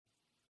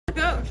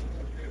Coach.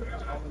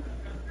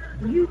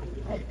 Were you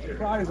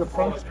guys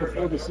approached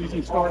before the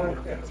season started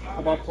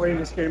about playing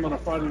this game on a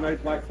Friday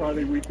night, Black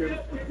Friday weekend?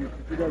 Did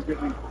you guys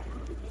get any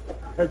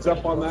heads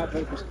up on that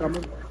was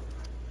coming?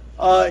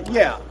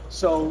 Yeah.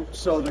 So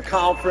the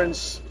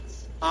conference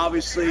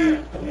obviously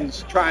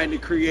is trying to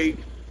create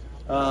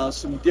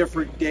some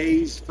different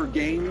days for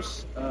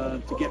games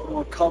to get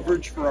more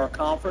coverage for our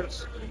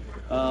conference.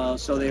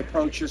 So they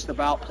approached us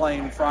about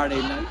playing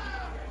Friday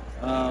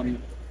night.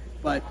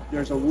 But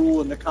there's a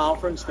rule in the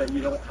conference that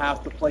you don't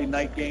have to play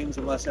night games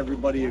unless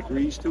everybody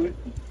agrees to it.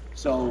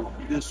 So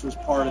this was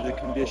part of the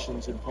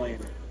conditions in playing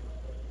it.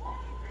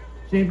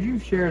 James, you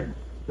shared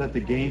that the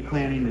game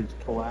planning is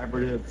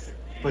collaborative,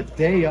 but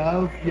day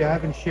of, you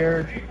haven't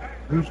shared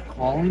who's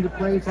calling the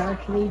plays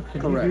actually?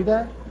 Can Correct. you do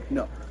that?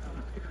 No.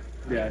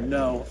 Yeah,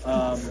 no.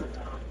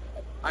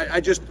 I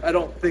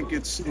don't think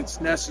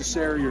it's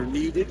necessary or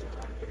needed,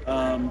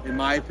 in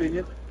my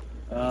opinion.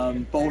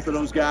 Both of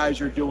those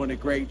guys are doing a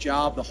great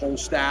job. The whole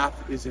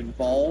staff is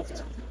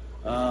involved.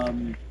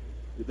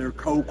 They're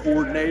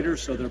co-coordinators,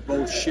 so they're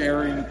both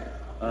sharing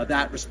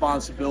that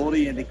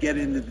responsibility. And to get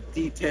into the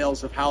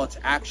details of how it's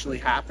actually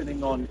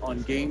happening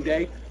on game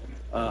day,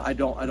 I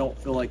don't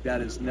feel like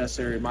that is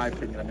necessary, in my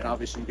opinion. I mean,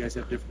 obviously you guys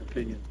have different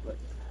opinions, but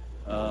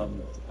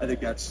I think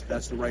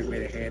that's the right way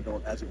to handle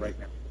it as of right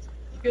now.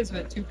 You guys have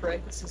had 2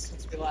 practices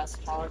since we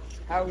last talked.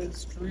 How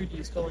is Drew? Do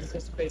you still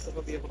anticipate that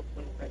he'll be able to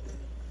play practice?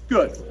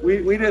 Good.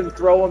 We didn't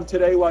throw them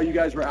today while you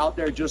guys were out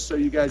there just so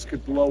you guys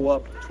could blow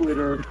up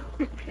Twitter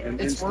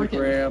and It's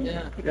Instagram.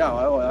 working, Yeah,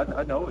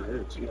 I know it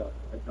is. Yeah,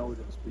 I know it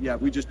is. But yeah,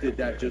 we just did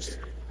that just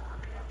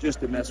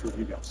to mess with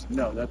you guys.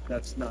 No,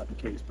 that's not the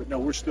case. But no,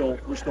 we're still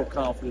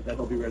confident that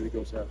he'll be ready to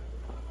go Saturday.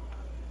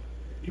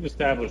 You've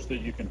established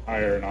that you can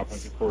hire an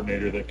offensive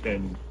coordinator that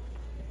can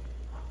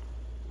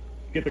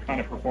get the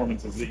kind of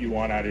performances that you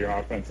want out of your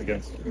offense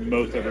against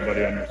most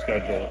everybody on your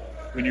schedule.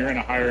 When you're in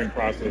a hiring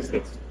process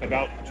that's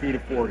about 2 to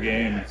 4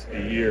 games a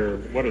year,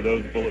 what are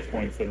those bullet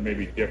points that are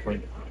maybe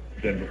different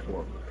than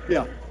before?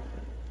 Yeah,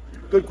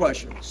 good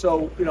question.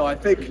 So, I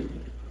think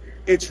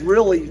it's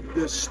really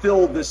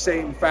still the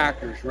same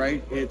factors,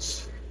 right?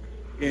 It's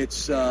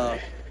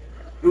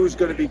who's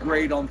going to be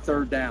great on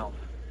third down,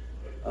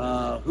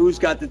 who's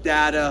got the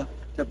data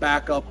to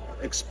back up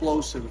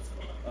explosive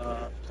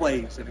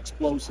plays and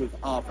explosive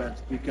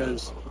offense,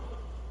 because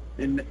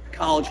in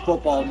college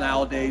football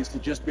nowadays, to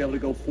just be able to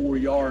go 4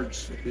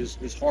 yards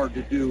is hard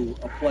to do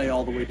a play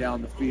all the way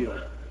down the field.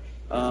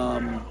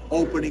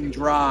 Opening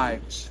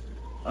drives.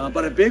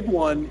 But a big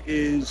one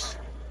is,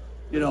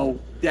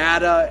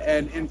 data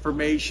and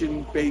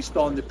information based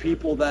on the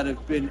people that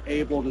have been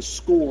able to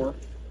score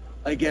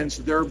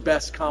against their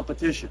best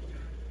competition.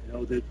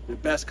 The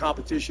best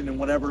competition in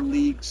whatever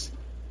leagues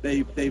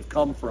they've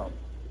come from.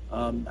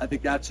 I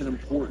think that's an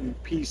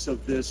important piece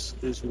of this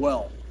as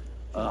well.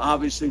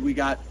 Obviously, we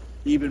got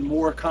even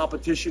more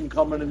competition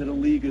coming into the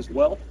league as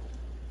well.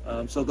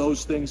 So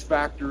those things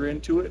factor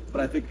into it.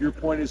 But I think your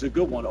point is a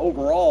good one.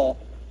 Overall,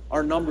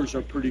 our numbers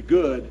are pretty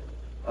good,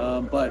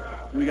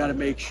 but we got to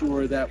make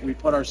sure that we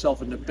put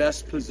ourselves in the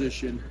best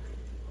position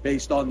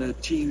based on the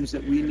teams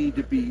that we need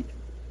to beat,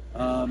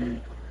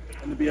 and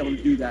to be able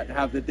to do that, and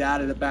have the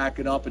data to back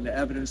it up, and the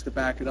evidence to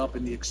back it up,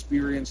 and the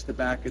experience to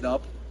back it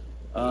up.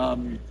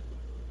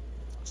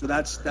 So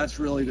that's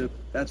really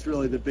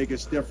the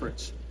biggest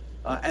difference.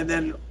 And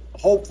then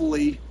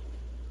hopefully,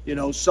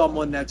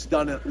 someone that's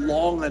done it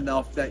long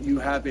enough that you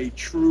have a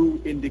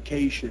true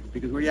indication.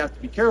 Because where you have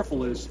to be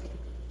careful is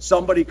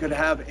somebody could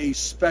have a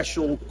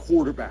special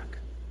quarterback,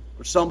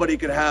 or somebody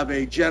could have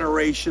a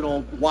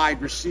generational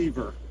wide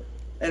receiver,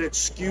 and it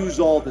skews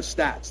all the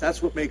stats.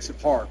 That's what makes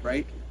it hard,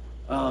 right?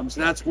 So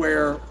that's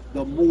where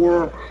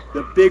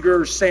the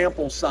bigger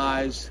sample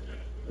size,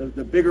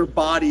 the bigger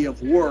body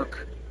of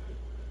work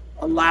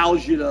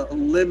allows you to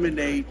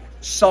eliminate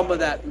some of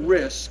that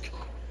risk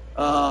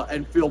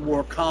and feel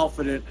more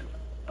confident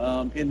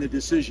in the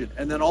decision.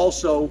 And then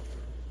also,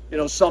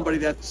 somebody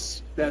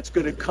that's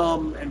going to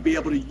come and be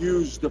able to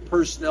use the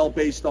personnel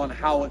based on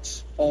how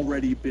it's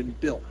already been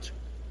built,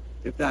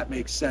 if that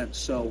makes sense.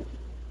 So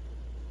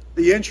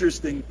the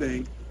interesting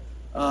thing,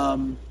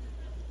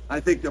 I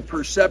think the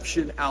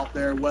perception out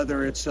there,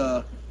 whether it's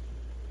a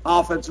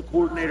offensive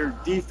coordinator,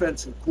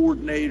 defensive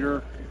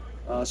coordinator,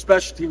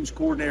 special teams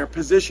coordinator,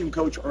 position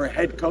coach, or a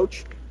head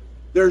coach,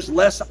 there's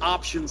less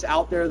options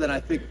out there than I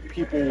think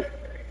people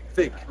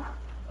think.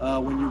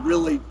 When you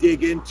really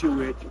dig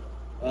into it,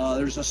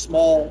 there's a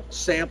small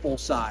sample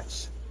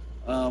size.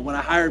 When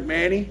I hired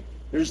Manny,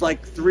 there's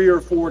like 3 or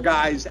 4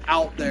 guys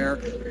out there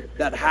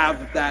that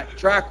have that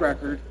track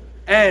record,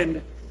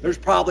 and there's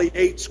probably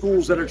 8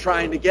 schools that are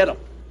trying to get them.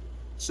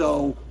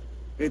 So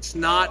it's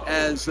not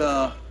as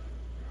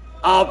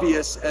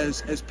obvious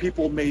as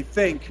people may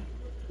think.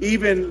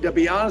 Even, to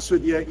be honest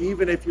with you,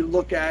 even if you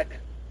look at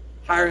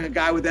hiring a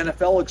guy with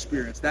NFL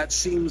experience, that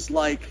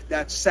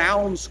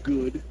sounds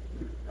good,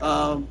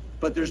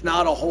 but there's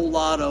not a whole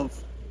lot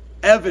of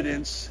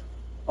evidence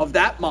of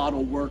that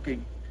model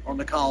working on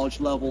the college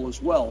level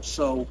as well.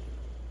 So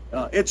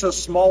it's a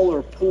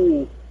smaller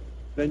pool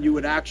than you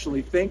would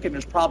actually think, and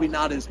there's probably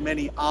not as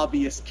many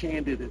obvious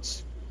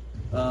candidates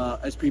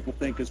as people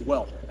think as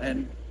well.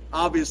 And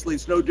obviously,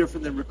 it's no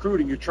different than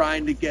recruiting. You're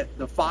trying to get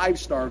the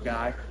 5-star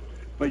guy,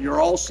 but you're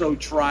also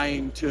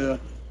trying to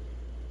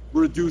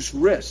reduce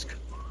risk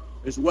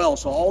as well.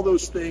 So all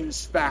those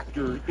things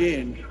factor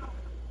in.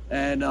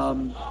 And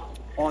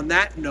on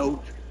that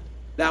note,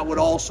 that would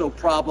also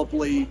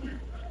probably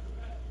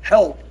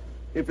help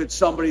if it's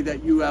somebody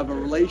that you have a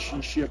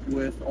relationship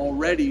with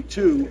already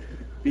too,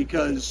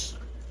 because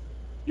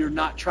you're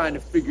not trying to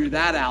figure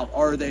that out.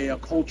 Are they a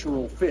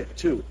cultural fit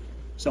too?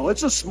 So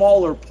it's a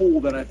smaller pool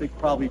than I think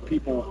probably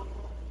people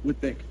would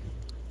think.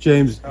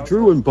 James,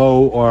 Drew and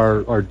Bo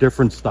are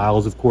different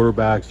styles of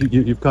quarterbacks.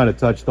 You've kind of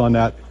touched on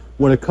that.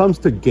 When it comes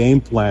to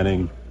game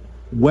planning,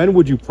 when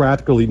would you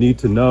practically need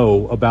to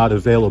know about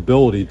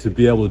availability to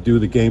be able to do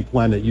the game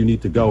plan that you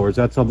need to go? Or is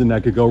that something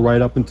that could go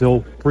right up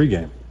until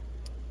pregame?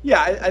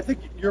 Yeah, I think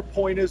your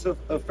point is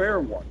a fair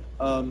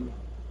one.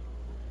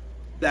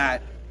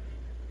 That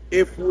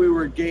if we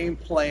were game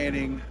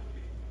planning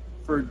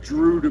for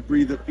Drew to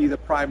be the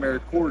primary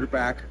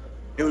quarterback,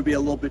 it would be a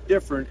little bit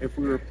different if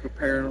we were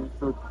preparing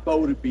for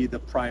Bo to be the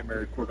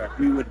primary quarterback.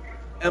 We would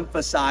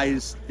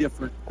emphasize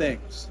different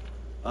things.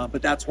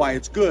 But that's why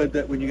it's good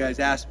that when you guys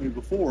asked me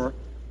before,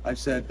 I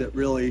said that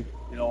really,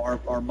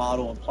 our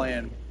model and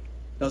plan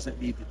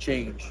doesn't need to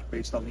change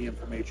based on the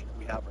information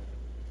we have right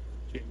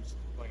now. James,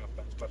 playing off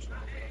Ben's question a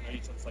little bit, I know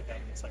you said it's like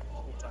having a second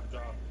full-time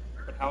job,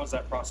 but how is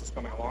that process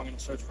coming along in the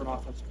search for an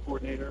offensive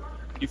coordinator?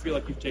 Do you feel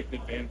like you've taken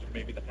advantage of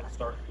maybe the head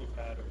start you've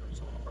had or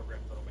some of the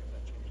programs that will make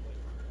that change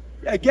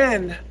later?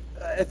 Again,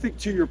 I think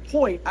to your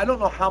point, I don't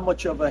know how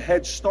much of a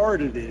head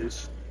start it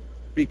is,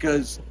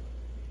 because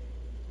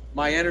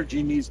my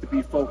energy needs to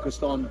be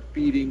focused on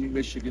beating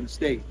Michigan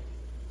State.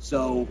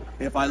 So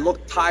if I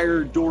look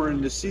tired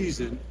during the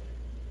season,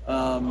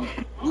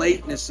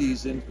 late in the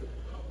season,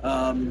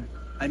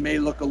 I may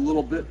look a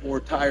little bit more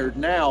tired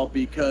now,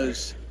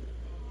 because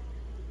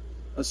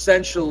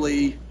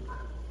essentially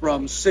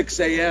from 6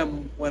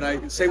 a.m. when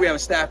I say we have a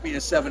staff meeting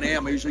at 7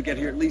 a.m., I usually get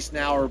here at least an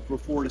hour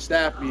before the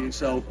staff meeting.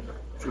 So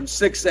from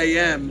 6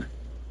 a.m.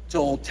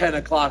 till 10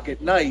 o'clock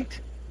at night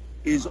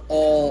is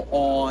all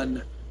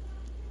on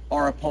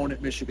our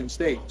opponent, Michigan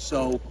State.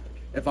 So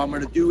if I'm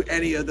going to do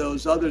any of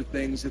those other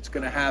things, it's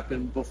going to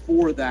happen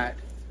before that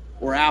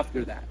or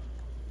after that.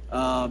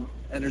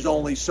 And there's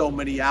only so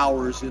many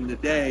hours in the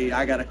day.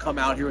 I got to come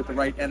out here with the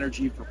right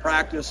energy for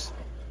practice,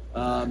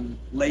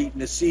 late in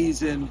the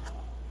season,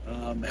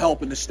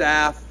 helping the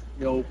staff,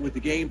 with the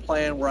game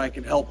plan where I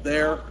can help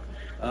there.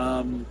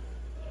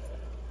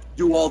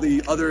 Do all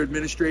the other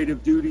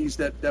administrative duties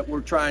that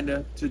we're trying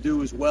to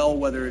do as well,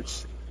 whether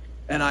it's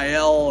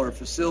NIL or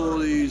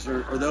facilities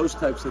or those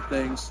types of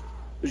things.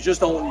 There's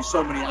just only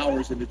so many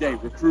hours in the day,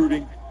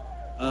 recruiting.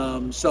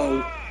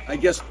 So I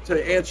guess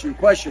to answer your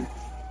question,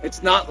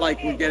 it's not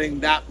like we're getting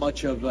that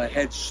much of a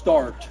head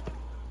start,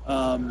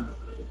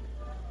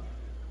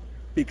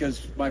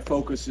 because my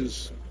focus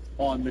is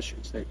on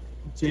Michigan State.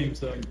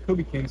 James,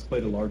 Kobe King's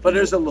played a large But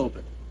there's a little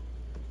bit.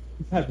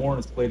 He's had more on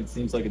his plate, it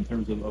seems like, in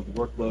terms of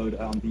workload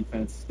on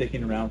defense,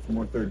 sticking around for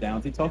more third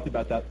downs. He talked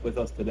about that with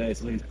us today,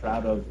 something he's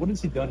proud of. What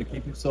has he done to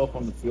keep himself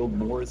on the field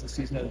more as the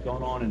season has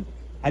gone on, and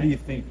how do you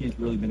think he's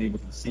really been able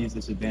to seize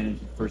this advantage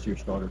as a first-year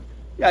starter?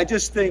 Yeah, I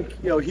just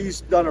think,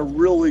 he's done a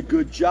really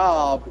good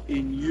job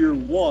in year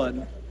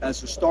one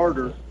as a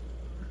starter,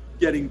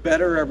 getting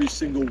better every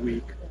single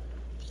week,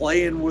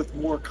 playing with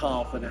more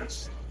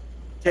confidence,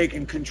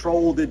 taking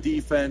control of the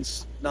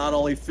defense, not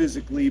only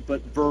physically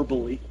but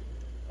verbally,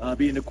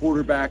 being the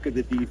quarterback of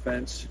the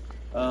defense,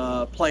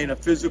 playing a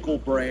physical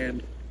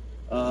brand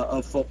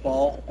of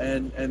football,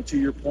 and to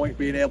your point,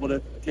 being able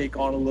to take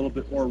on a little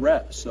bit more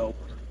reps. So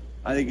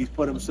I think he's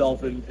put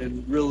himself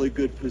in really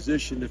good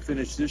position to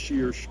finish this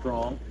year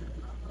strong,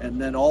 and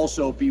then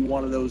also be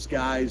one of those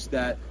guys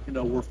that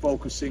we're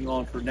focusing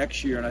on for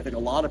next year, and I think a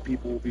lot of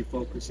people will be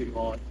focusing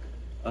on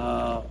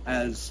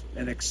as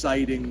an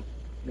exciting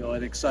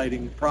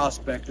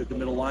prospect at the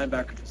middle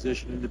linebacker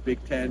position in the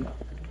Big Ten,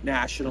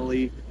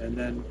 nationally, and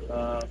then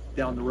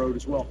down the road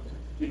as well.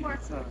 In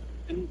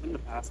the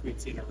past,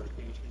 we've seen a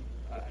rotation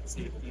at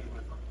safety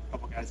with a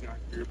couple guys in our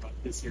career, but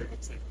this year it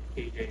looks like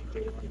KJ and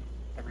Jalen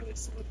have really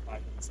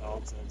solidified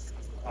themselves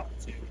as the top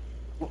two.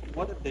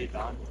 What have they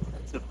done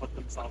to put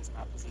themselves in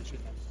that position,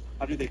 and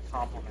how do they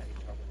complement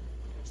each other?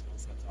 Their skill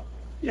sets out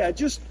there? Yeah,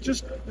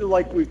 just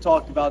like we've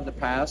talked about in the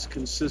past,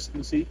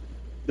 consistency.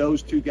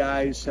 Those two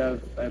guys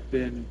have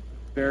been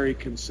very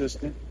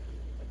consistent.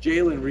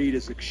 Jalen Reed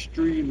is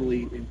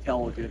extremely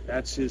intelligent.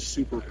 That's his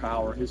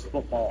superpower. His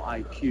football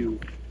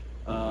IQ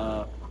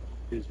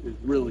is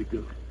really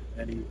good,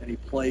 and he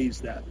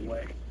plays that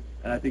way.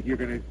 And I think you're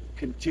going to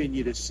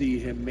continue to see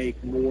him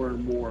make more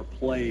and more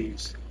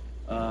plays.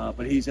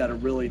 But he's had a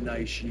really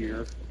nice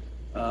year.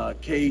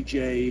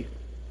 KJ,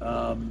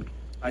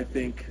 I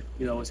think,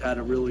 has had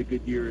a really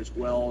good year as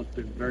well. It's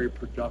been very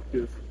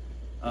productive.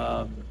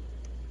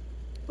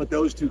 But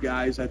those two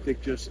guys, I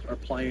think, just are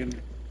playing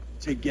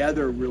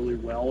together really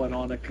well and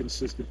on a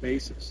consistent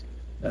basis.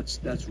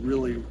 That's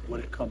really what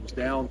it comes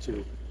down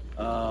to.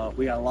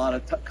 We got a lot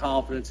of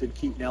confidence in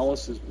Keaton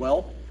Ellis as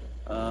well.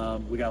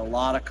 We got a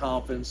lot of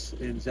confidence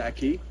in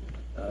Zachy.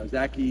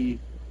 Zachy,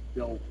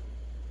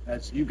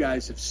 as you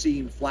guys have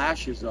seen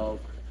flashes of,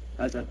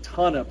 has a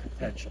ton of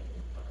potential.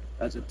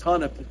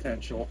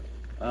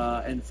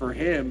 And for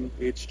him,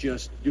 it's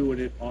just doing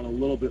it on a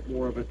little bit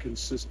more of a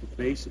consistent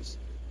basis.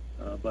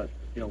 But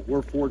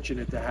we're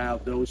fortunate to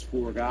have those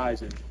four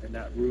guys in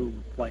that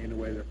room playing the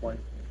way they're playing.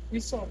 We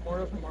saw more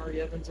of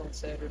Amari Evans on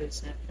Saturday,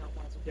 snap count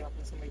wise with the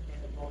offensive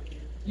weekend and ball game.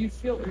 Do you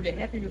feel, are you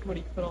happy with what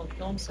he put on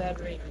film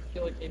Saturday, and you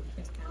feel like maybe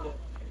he's kind of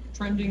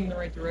trending in the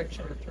right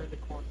direction or turned the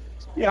corner?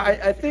 Yeah,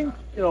 I think,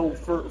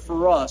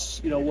 for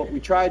us, what we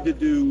tried to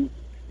do,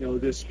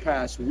 this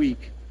past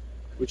week,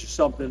 which is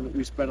something that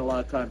we spent a lot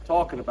of time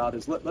talking about,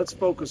 is let's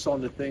focus on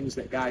the things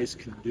that guys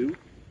can do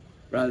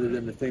rather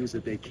than the things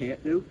that they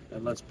can't do,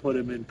 and let's put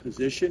them in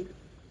position,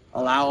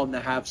 allow them to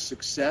have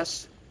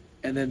success,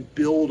 and then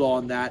build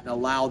on that and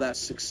allow that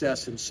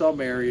success in some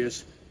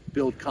areas,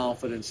 build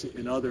confidence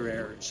in other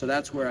areas. So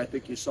that's where I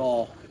think you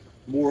saw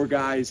more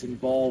guys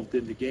involved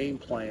in the game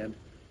plan,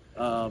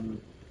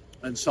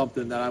 and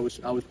something that I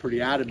was pretty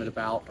adamant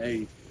about.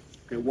 Okay,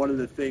 what are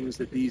the things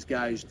that these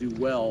guys do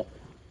well?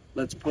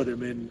 Let's put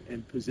them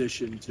in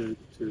position to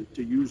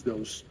use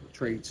those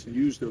traits and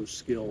use those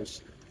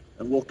skills,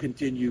 and we'll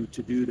continue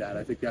to do that.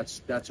 I think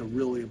that's a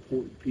really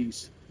important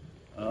piece.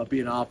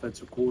 Being an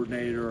offensive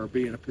coordinator or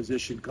being a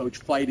position coach,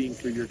 fighting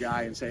for your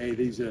guy and say, hey,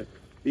 these are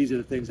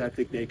the things I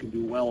think they can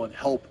do well and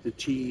help the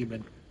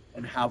team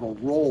and have a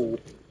role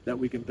that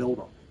we can build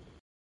on.